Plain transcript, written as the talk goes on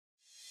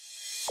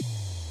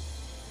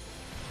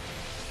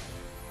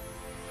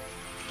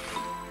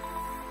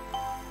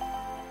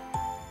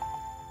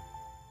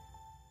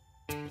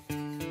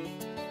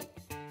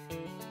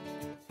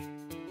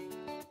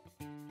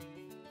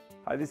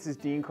Hi, this is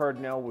Dean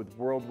Cardinale with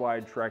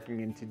Worldwide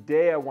Trekking, and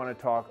today I want to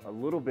talk a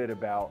little bit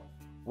about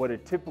what a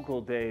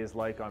typical day is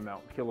like on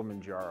Mount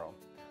Kilimanjaro.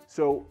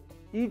 So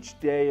each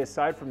day,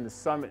 aside from the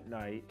summit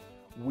night,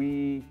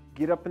 we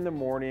get up in the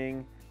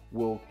morning,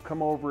 we'll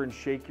come over and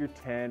shake your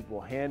tent,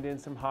 we'll hand in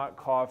some hot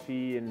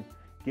coffee and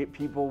get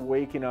people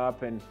waking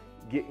up and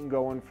getting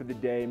going for the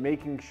day,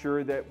 making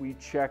sure that we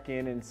check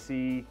in and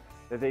see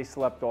that they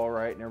slept all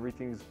right and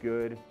everything's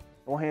good.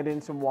 We'll hand in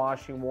some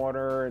washing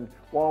water, and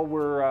while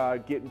we're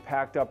getting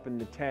packed up in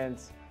the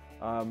tents,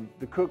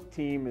 the cook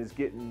team is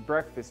getting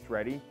breakfast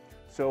ready.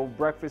 So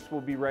breakfast will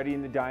be ready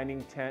in the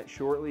dining tent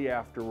shortly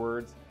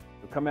afterwards.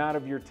 You'll come out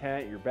of your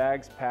tent, your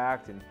bag's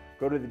packed, and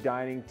go to the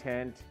dining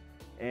tent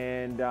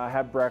and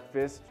have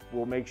breakfast.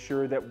 We'll make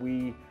sure that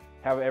we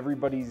have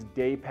everybody's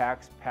day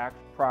packs packed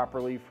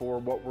properly for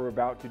what we're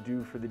about to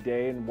do for the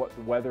day and what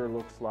the weather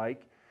looks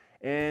like.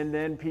 And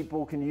then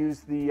people can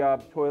use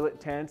the toilet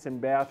tents and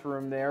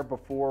bathroom there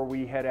before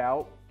we head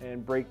out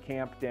and break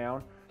camp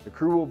down. The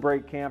crew will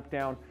break camp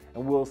down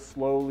and we'll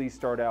slowly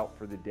start out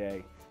for the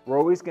day. We're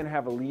always going to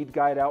have a lead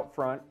guide out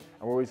front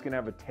and we're always going to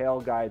have a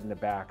tail guide in the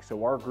back.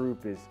 So our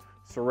group is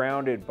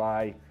surrounded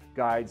by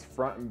guides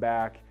front and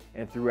back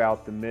and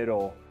throughout the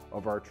middle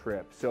of our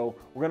trip. So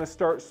we're going to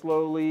start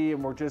slowly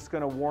and we're just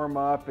going to warm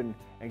up and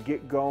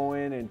get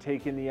going and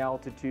take in the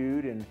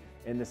altitude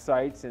and the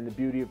sights and the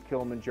beauty of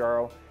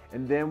Kilimanjaro.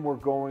 And then we're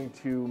going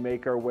to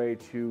make our way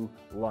to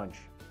lunch.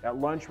 At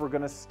lunch, we're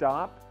going to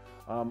stop.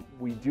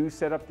 We do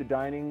set up the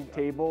dining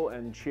table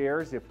and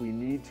chairs. If we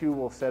need to,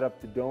 we'll set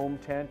up the dome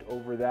tent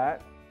over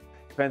that.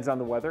 Depends on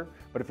the weather,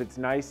 but if it's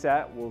nice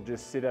out, we'll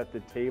just sit at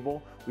the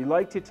table. We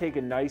like to take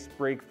a nice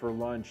break for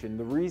lunch, and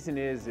the reason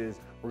is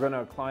we're going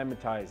to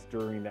acclimatize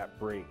during that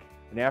break.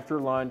 And after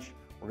lunch,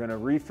 we're going to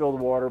refill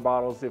the water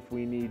bottles if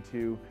we need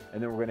to,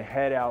 and then we're going to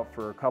head out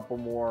for a couple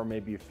more,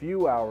 maybe a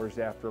few hours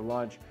after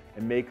lunch,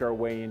 and make our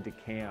way into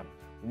camp.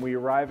 When we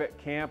arrive at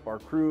camp, our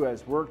crew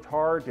has worked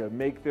hard to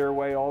make their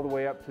way all the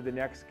way up to the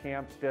next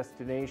camp's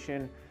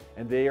destination,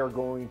 and they are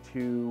going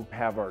to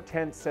have our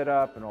tent set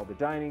up and all the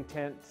dining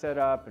tent set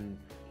up and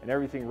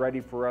everything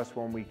ready for us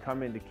when we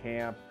come into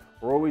camp.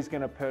 We're always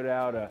going to put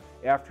out an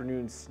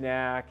afternoon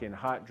snack and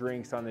hot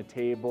drinks on the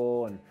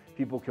table, and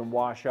people can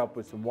wash up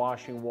with some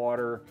washing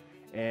water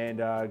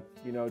and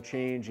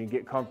change and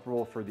get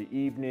comfortable for the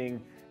evening.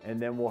 And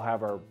then we'll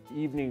have our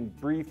evening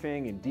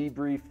briefing and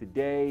debrief the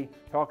day,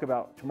 talk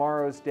about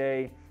tomorrow's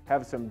day,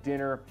 have some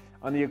dinner.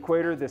 On the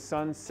equator, the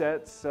sun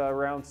sets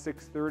around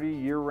 6:30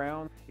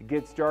 year-round. It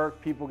gets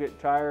dark, people get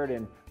tired,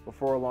 and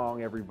before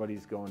long,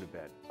 everybody's going to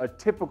bed. A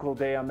typical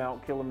day on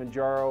Mount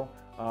Kilimanjaro,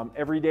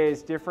 every day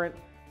is different,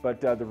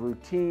 but the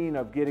routine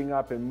of getting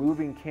up and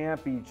moving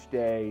camp each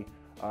day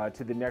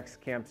to the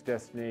next camp's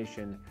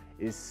destination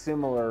is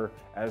similar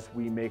as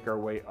we make our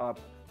way up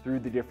through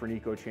the different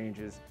eco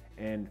changes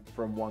and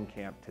from one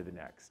camp to the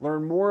next.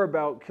 Learn more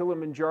about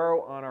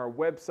Kilimanjaro on our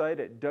website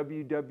at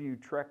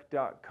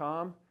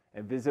www.trek.com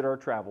and visit our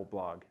travel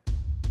blog.